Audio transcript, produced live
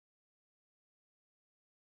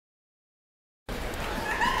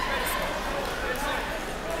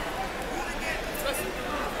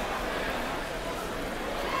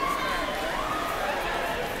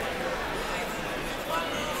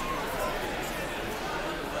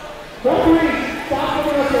Referees, stop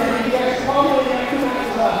coming up there. You guys call me when you have 2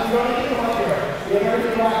 matches left. You don't need to come up here. You have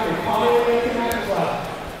everything left. Call me when you have 2 matches left.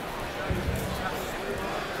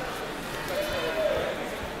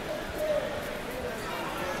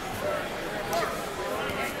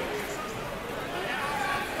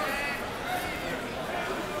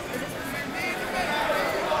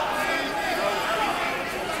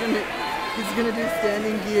 He's gonna do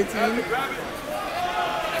standing guillotine.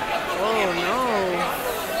 Oh no.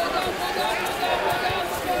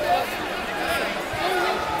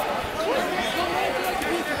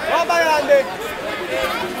 Va para grande.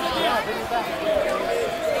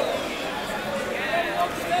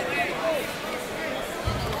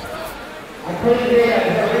 I couldn't hear that.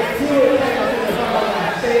 There's 2 attempts in the front of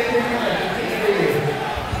that. Say it 3 times. I can't hear you.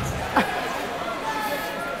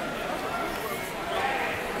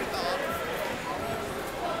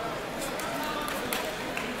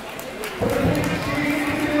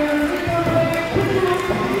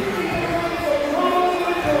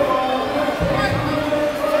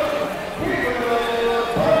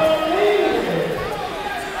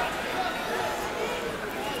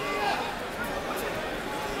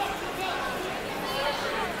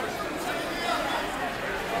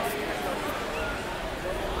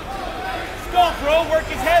 Go, bro. Work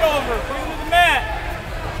his head over. Bring him to the mat.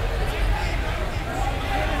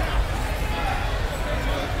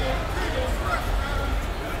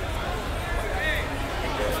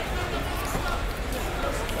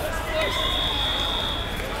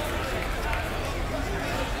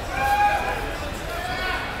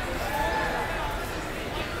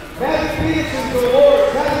 Matthew Peterson to award.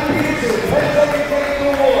 Matthew Peterson, head to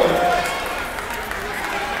award.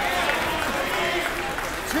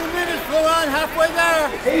 2 minutes, Florent, halfway there.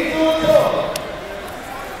 8 to award.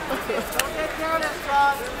 Don't get counted,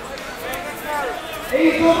 Scott. Don't get counted.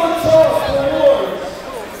 8 to awards.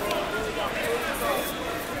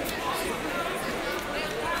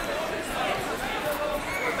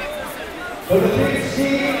 For the big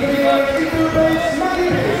seed, 3 rounds, 2 base, Matthew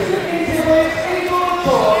Peterson, 18 base, 8 to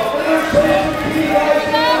award. Winners, players, repeat, guys,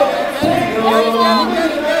 now. Take it on.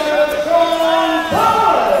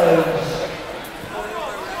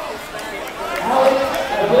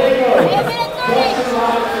 Justin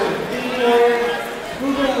Robinson, senior,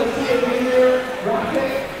 Google Garcia Jr.,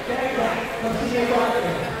 Rocket, Garcia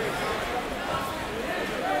Rocket.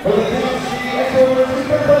 For the TNC, Echo,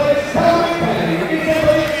 Super Place, Howard Penny, Easy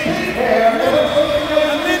Place, Big Hair,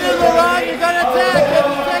 A minute, Laurent, you gotta attack, get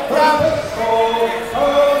the takedown.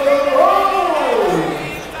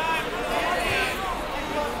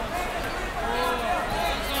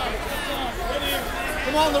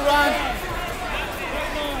 Come on, Laurent.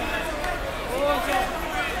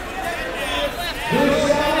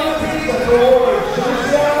 Luciano Pizza for awards.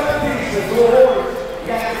 Luciano Pizza for awards. You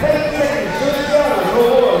got 10 seconds. Luciano for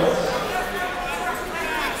awards.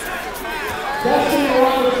 Justin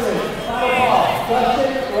Robinson, final ball.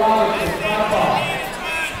 Justin Robinson, final ball.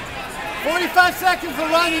 45 seconds,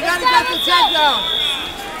 Laurent, you gotta get the takedown.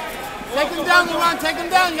 Take him down, Laurent, take him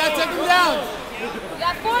down, you gotta take him down. You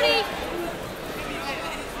got 40.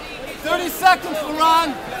 30 seconds,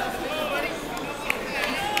 Laurent.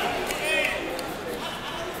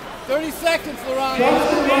 30 seconds, Laurent.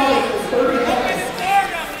 Justin Robinson, 30 seconds.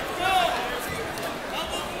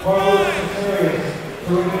 Carlos Caceres,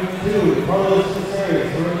 Peruvian 2. Carlos Caceres,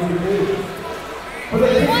 Peruvian 2. For the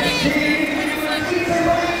TNC,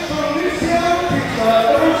 from Luciano Pizza,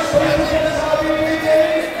 every special guest hobby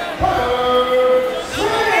weekend, Carter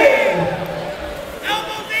Smith.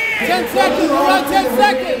 10 seconds, Laurent, 10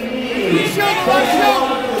 seconds. You shoot, Laurent, shoot.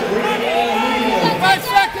 5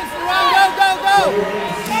 seconds, Laurent, go, go, go.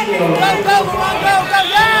 Go, go, Laurent, go, go,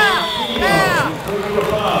 yeah, yeah.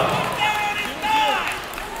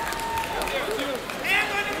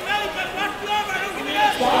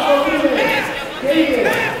 David,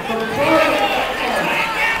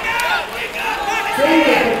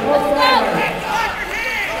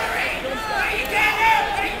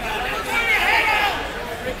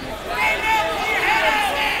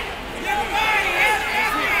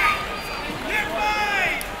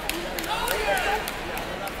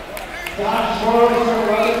 Josh Morris on the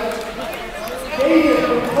right. David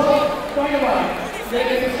from Club Dynamite. They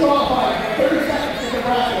get disqualified. 30 seconds to the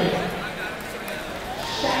bracket.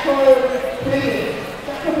 Shacko Bennett.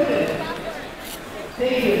 Shacko Bennett.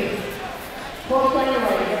 David. Club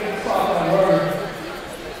Dynamite. They get disqualified. Word.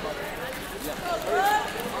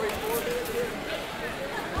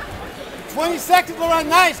 $20 seconds, Laurent,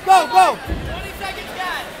 nice, go, go. 20 seconds,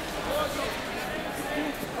 guys.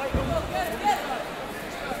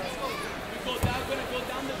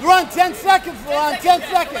 Laurent, Run 10 seconds, Laurent, 10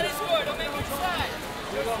 seconds.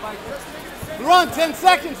 Laurent, 10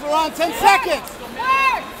 seconds, Laurent, 10 seconds.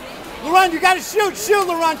 Laurent, you got to shoot, shoot,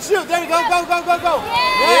 Laurent, shoot. There you go, go, go, go, go.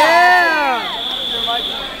 Yeah.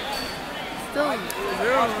 Still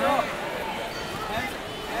 0.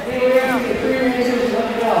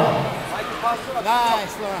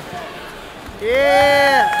 Nice, Laurent.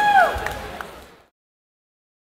 Yeah.